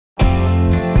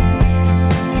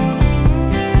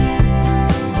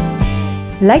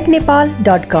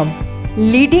likenepal.com,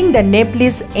 leading the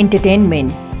Nepalese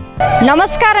entertainment.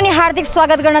 नमस्कार अनि हार्दिक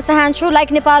स्वागत गर्न चाहन्छु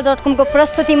likenepal.com को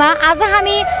प्रस्तुतिमा। आज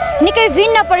हामी निकै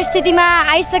भिन्न परिस्थितिमा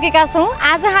आइसकेका छौं।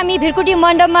 आज हामी भिरकुटी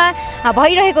मण्डपमा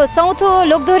भइरहेको चौथो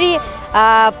लोकदोहोरी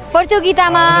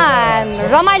प्रतियोगितामा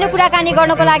रमाइलो कुराकानी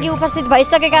गर्नको लागि उपस्थित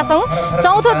भइसकेका छौं।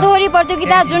 चौथो दोहोरी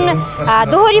प्रतियोगिता जुन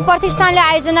दोहोरी प्रतिष्ठानले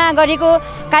आयोजना गरेको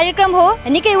कार्यक्रम हो,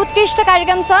 निकै उत्कृष्ट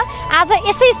कार्यक्रम छ। आज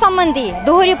यसै सम्बन्धी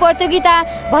दोहोरी प्रतियोगिता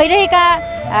भइरहेका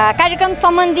कार्यक्रम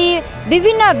सम्बन्धी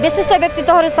विभिन्न विशिष्ट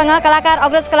व्यक्तित्वहरूसँग, कलाकार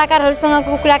अग्रज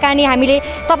कलाकारहरूसँगको कुराकानी हामीले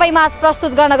तपाईमाझ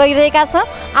प्रस्तुत गर्न गइरहेका छौं।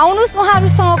 आउनुस्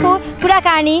उहाँहरूसँगको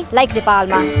कुराकानी लाइक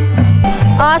नेपालमा।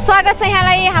 स्वागत छ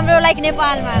यहाँलाई हाम्रो लाइक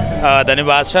नेपालमा।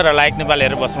 धन्यवाद सर। लाइक नेपाल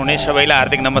हेरेर बस्नुहुने सबैलाई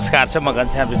हार्दिक नमस्कार छ। म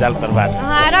घनश्याम रिजाल तरबार।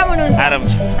 आराम हुनुहुन्छ? आराम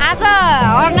छु। आज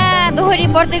अर्ना दोहोरी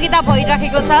प्रतियोगिता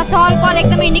भइरहेको छ, चहलपहल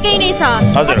एकदमै निकै नै छ।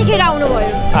 कतिखेर आउनुभयो?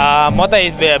 म त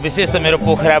विशेष त मेरो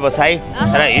पोखरा बसाई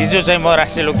र हिजो चाहिँ म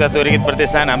राष्ट्रिय लोकदोहोरी गीत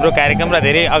प्रतिष्ठान हाम्रो कार्यक्रम र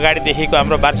धेरै अगाडिदेखिको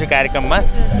हाम्रो वार्षिक कार्यक्रममा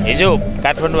हिजो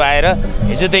काठमाडौँ आएर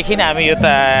हिजोदेखि नै हामी यो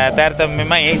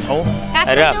तारतम्यमा यही छौँ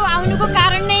र आउनुको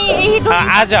कारण नै यही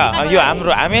आज यो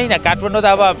हाम्रो हामी हैन काठमाडौँ त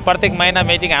अब प्रत्येक महिना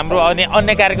मिटिङ हाम्रो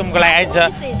अन्य कार्यक्रमको लागि आइन्छ,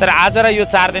 तर आज र यो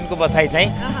 4 दिनको बसाइ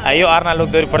चाहिँ यो अर्ना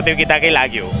लोकदोहोरी प्रतियोगिताकै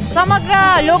लागि हो।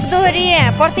 समग्र लोकदोहोरी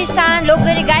प्रतिष्ठान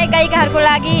लोकदोहोरी गायक गायिकाहरूको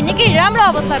लागि निकै राम्रो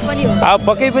अवसर पनि हो।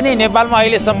 पक्कै पनि नेपालमा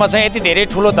अहिलेसम्म चाहिँ यति धेरै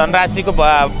ठुलो धनराशिको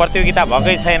प्रतियोगिता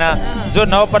भएकै छैन। जो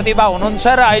नवप्रतिभा हुनुहुन्छ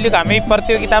र अहिलेको हामी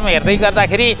प्रतियोगितामा हेर्दै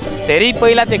गर्दाखेरि धेरै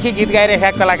पहिलादेखि गीत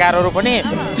गाइरहेका कलाकारहरू पनि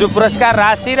जो पुरस्कार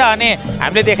राशि र अनि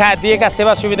हामीले दिएका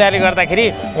सेवा सुविधाले गर्दाखेरि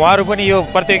उहाँहरू पनि यो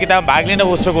प्रतियोगितामा भाग लिन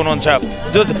उत्सुक हुनुहुन्छ,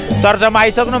 जो चर्चामा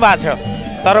आइसक्नु भएको छ।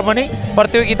 तर पनि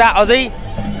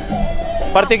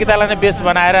प्रतियोगितालाई नै बेस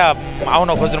बनाएर आउन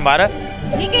खोज्नु भयो।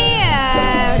 निकै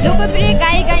लोकप्रिय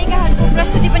गायक गायिकाहरूको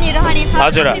प्रस्तुति पनि रहनेछ।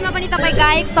 हजुर। त्यसमा पनि तपाईँ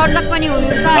गायक सर्जक पनि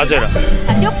हुनुहुन्छ। हजुर।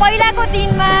 त्यो पहिलाको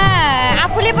दिनमा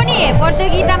आफूले पनि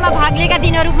प्रतियोगितामा भाग लिएका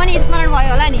दिनहरू पनि स्मरण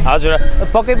भयो होला नि? हजुर,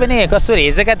 पक्कै पनि कस्तो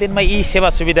हिजोका दिनमा यी सेवा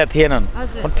सुविधा थिएनन्।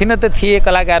 थिए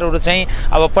कलाकारहरू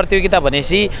चाहिँ अब प्रतियोगिता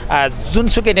भनेपछि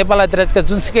जुनसुकै नेपाल राज्यका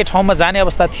जुनसुकै ठाउँमा जाने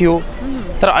अवस्था थियो।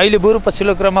 तर अहिले बरु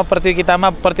पछिल्लो क्रममा प्रतियोगितामा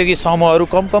प्रतियोगी समूहहरू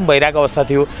कम भइरहेको अवस्था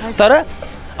थियो। तर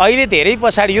अहिले धेरै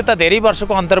पछाडि, यो त धेरै वर्षको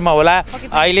अन्तरमा होला,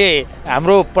 अहिले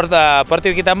हाम्रो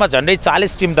प्रतियोगितामा झन्डै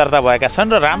 40 टिम दर्ता भएका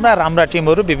छन् र राम्रा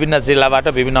टिमहरू विभिन्न जिल्लाबाट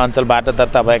विभिन्न अञ्चलबाट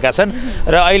दर्ता भएका छन्।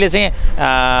 र अहिले चाहिँ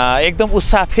एकदम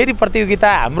उत्साह फेरि प्रतियोगिता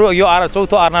हाम्रो यो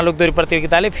चौथो अर्ना लोकदोहोरी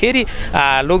प्रतियोगिताले फेरि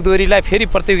लोकदोहोरीलाई फेरि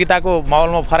प्रतियोगिताको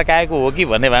माहौलमा फर्काएको हो कि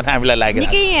भन्ने हामीलाई लाग्यो।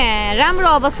 निकै राम्रो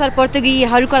अवसर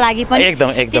प्रतियोगीहरूको लागि पनि। एकदम।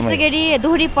 त्यसैगरी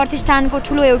दोहोरी प्रतिष्ठानको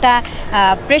ठुलो एउटा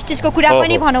प्रेस्टिजको कुरा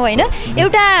पनि भनौँ होइन।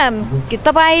 एउटा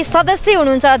तपाईँ सदस्य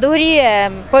हुनुहुन्छ दोहोरी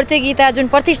प्रतियोगिता जुन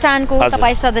प्रतिष्ठानको,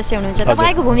 तपाईँ सदस्य हुनुहुन्छ,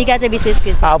 तपाईँको भूमिका चाहिँ विशेष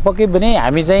के छ? पक्कै पनि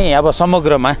हामी चाहिँ अब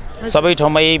समग्रमा सबै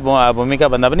ठाउँमा यही भूमिका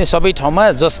भन्दा पनि सबै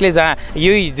ठाउँमा जसले जहाँ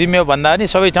यही जिम्मेवारी भन्दा पनि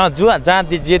सबै ठाउँ जहाँ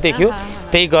जे देख्यो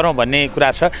त्यही गरौँ भन्ने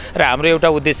कुरा छ। र हाम्रो एउटा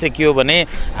उद्देश्य के हो भने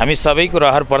हामी सबैको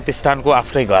रहर प्रतिष्ठानको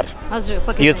आफ्नै घर।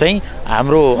 यो चाहिँ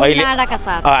हाम्रो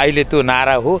अहिले त्यो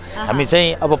नारा हो। हामी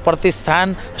चाहिँ अब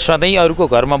प्रतिष्ठान सधैँ अरूको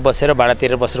घरमा बसेर भाडा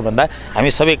तिरेर बसेर भन्दा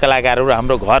हामी सबै कलाकारहरू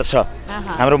हाम्रो घर छ,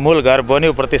 हाम्रो मूल घर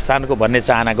बन्यो प्रतिष्ठानको भन्ने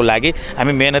चाहनाको लागि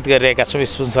हामी मेहनत गरिरहेका छौँ,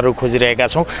 स्पोन्सरहरू खोजिरहेका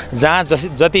छौँ, जहाँ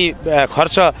जति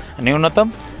खर्च न्यूनतम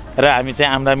र हामी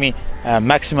चाहिँ आम्दानी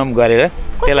म्याक्सिमम गरेर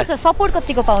त्यसलाई सपोर्ट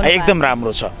कतिको पाउनु एकदम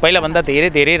राम्रो छ। पहिलाभन्दा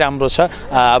धेरै राम्रो छ।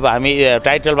 अब हामी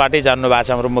टाइटलबाटै जान्नु भएको छ,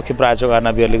 हाम्रो मुख्य प्रायोजक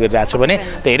अर्नाबीहरूले गरिरहेको छ भने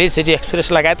धेरै सिटी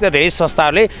एक्सप्रेस लगायतका धेरै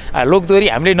संस्थाहरूले लोकदोहोरी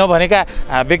हामीले नभनेका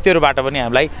व्यक्तिहरूबाट पनि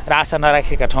हामीलाई र आशा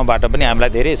नराखेका ठाउँबाट पनि हामीलाई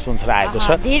धेरै स्पोन्सर आएको छ।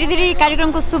 धेरै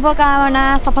कार्यक्रमको शुभकामना,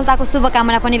 सफलताको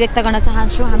शुभकामना पनि व्यक्त गर्न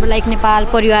चाहन्छु हाम्रो लाइक नेपाल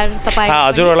परिवार तपाईँ।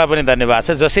 हजुरहरूलाई पनि धन्यवाद छ,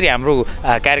 जसरी हाम्रो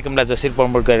कार्यक्रमलाई जसरी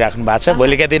प्रमोट गरिराख्नु भएको छ।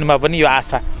 भोलिका दिनमा पनि यो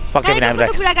आशा पक्कै पनि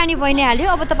हामी कुराकानी भइ नै हाल्यो।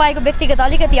 अब तपाईँको व्यक्तिगत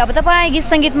अलिकति, अब तपाईँ गीत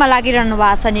सङ्गीतमा लागिरहनु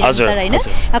भएको छ निरन्तर होइन?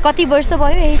 कति वर्ष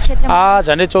भयो यही क्षेत्रमा?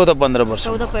 झन्डै 14-15 वर्ष।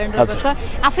 14-15 वर्ष।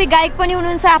 आफै गायक पनि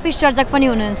हुनुहुन्छ, आफै सर्जक पनि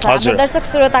हुनुहुन्छ। दर्शक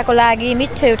श्रोताको लागि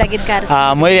मिठो एउटा गीत गाएर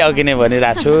मैले अघि नै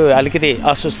भनिरहेको छु, अलिकति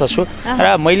अस्वस्थ छु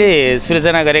र मैले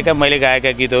सृजना गरेका मैले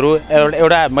गाएका गीतहरू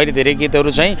एउटा मैले धेरै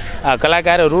गीतहरू चाहिँ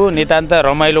कलाकारहरू नितान्त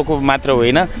रमाइलोको मात्र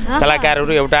होइन,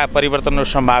 कलाकारहरू एउटा परिवर्तनको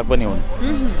सम्भाग पनि हुन्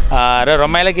र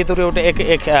रमाइला गीतहरू एउटा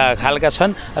एक खालका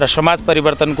छन् र समाज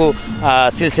परिवर्तनको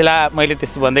सिलसिला मैले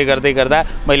त्यस्तो भन्दै गर्दा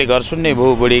मैले घर सुन्ने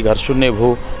भो बुढी घर सुन्ने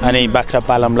भो अनि बाख्रा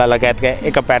पालमला लगायतका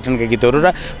एक प्याटर्नका गीतहरू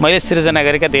र मैले सृजना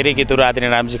गरेका धेरै गीतहरू आदरणीय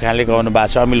रामजी खानले गाउनु भएको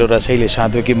छ। अमिलो रसैले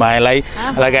साधुकी मायालाई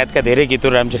लगायतका धेरै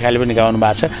गीतहरू रामजी खानले पनि गाउनु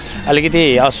भएको छ। अलिकति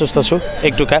अस्वस्थ छु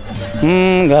एक टुका।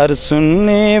 घर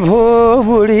सुन्ने भो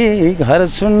बुढी घर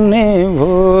सुन्ने भो,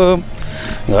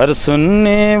 घर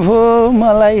सुन्ने भो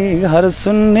मलाई घर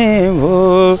सुन्ने भो,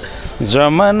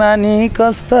 जमाना नि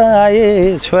कस्ता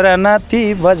आए छोरा नाति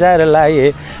बजार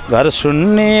लाए घर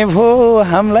सुन्ने भो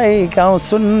हामीलाई गाउँ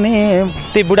सुन्ने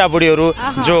ती बुढाबुढीहरू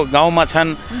जो गाउँमा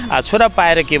छन् छोरा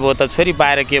पाएर के भयो त छोरी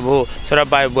पाएर के भयो छोरा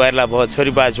पाए बुहारीलाई भयो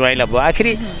छोरी पाए ज्वाइँलाई भयो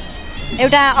आखिरी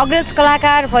एउटा अग्रज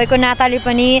कलाकार भएको नाताले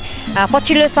पनि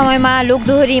पछिल्लो समयमा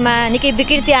लोकदोहोरीमा निकै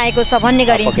विकृति आएको छ भन्ने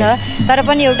गरिन्छ तर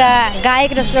पनि एउटा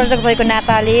गायक र सर्जक भएको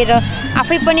नाताले र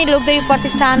आफै पनि लोकदोहोरी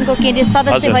प्रतिष्ठानको केन्द्रीय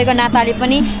सदस्य भएको नाताले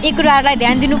पनि यी कुराहरूलाई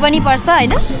ध्यान दिनु पनि पर्छ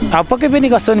होइन पक्कै पनि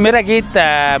कस्तो भने मेरा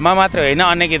गीतमा मात्र होइन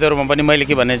अन्य गीतहरूमा पनि मैले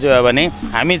के भन्नेछु भने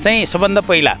हामी चाहिँ सबभन्दा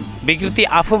पहिला विकृति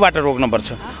आफूबाट रोक्नुपर्छ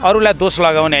अरूलाई दोष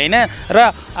लगाउने होइन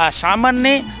र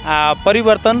सामान्य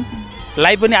परिवर्तन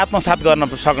लाई पनि आत्मसात गर्न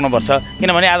सक्नुपर्छ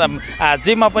किनभने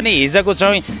जेमा पनि हिजोको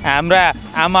चाहिँ हाम्रा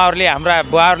आमाहरूले हाम्रा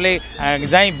बुवाहरूले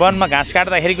चाहिँ वनमा घाँस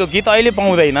काट्दाखेरिको गीत अहिले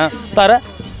पाउँदैन तर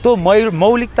त्यो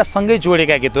मौलिकतासँगै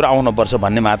जोडेका गीतहरू आउनुपर्छ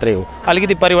भन्ने मात्रै हो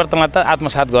अलिकति परिवर्तनलाई त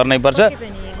आत्मसात गर्नै पर्छ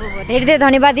धेरै धेरै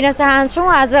धन्यवाद दिन चाहन्छु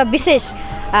आज विशेष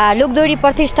लोकदोहोरी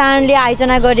प्रतिष्ठानले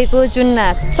आयोजना गरेको जुन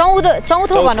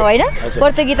चौथो भनौँ होइन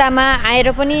प्रतियोगितामा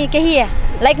आएर पनि केही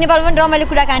लाइक नेपाल पनि रमाइलो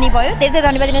कुराकानी भयो धेरै धेरै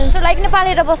धन्यवाद दिन चाहन्छु लाइक नेपाल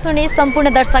हेरेर बस्नुहुने सम्पूर्ण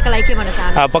दर्शकलाई के भन्न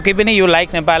चाहन्छु पक्कै पनि यो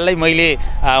लाइक नेपाललाई मैले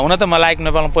हुन त म लाइक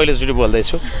नेपालमा पहिलोचोटि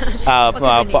बोल्दैछु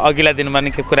अघिल्ला दिनमा नि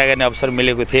कुरा गर्ने अवसर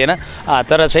मिलेको थिएन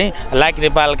तर चाहिँ लाइक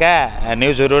नेपालका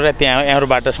न्युजहरू र त्यहाँ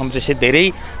यहाँहरूबाट सम्प्रेषित धेरै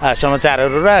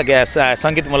समाचारहरू र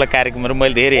सङ्गीतमूलक कार्यक्रमहरू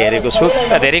मैले धेरै हेरेको छु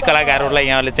र धेरै कलाकारहरूलाई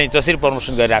यहाँले चाहिँ जसरी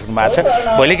प्रमोसन गरिराख्नु भएको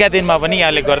छ भोलिका दिनमा पनि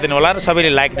यहाँले गरिदिनु होला र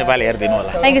सबैले लाइक नेपाल हेरिदिनु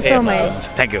होला thank you so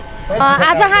much thank you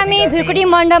आज हामी भिरकुटी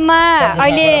मण्डपमा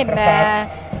अहिले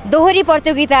दोहोरी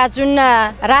प्रतियोगिता जुन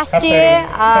राष्ट्रिय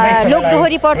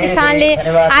लोकदोहोरी प्रतिष्ठानले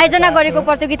आयोजना गरेको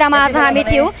प्रतियोगितामा आज हामी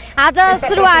थियौँ आज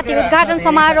सुरुवाती उद्घाटन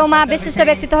समारोहमा विशिष्ट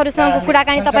व्यक्तित्वहरूसँगको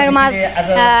कुराकानी तपाईँहरूमा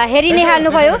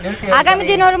हेरिनिहाल्नुभयो आगामी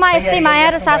दिनहरूमा यस्तै माया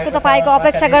र साथको तपाईँको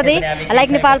अपेक्षा गर्दै लाइक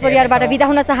नेपाल परिवारबाट बिदा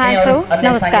हुन चाहन्छौँ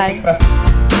नमस्कार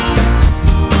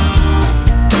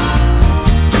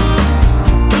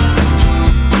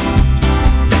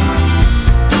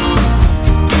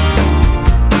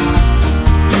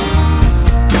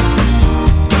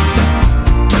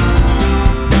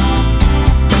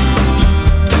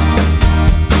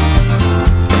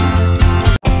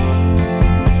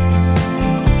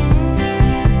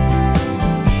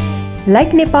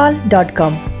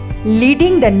likenepal.com,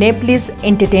 leading the Nepalese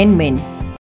entertainment.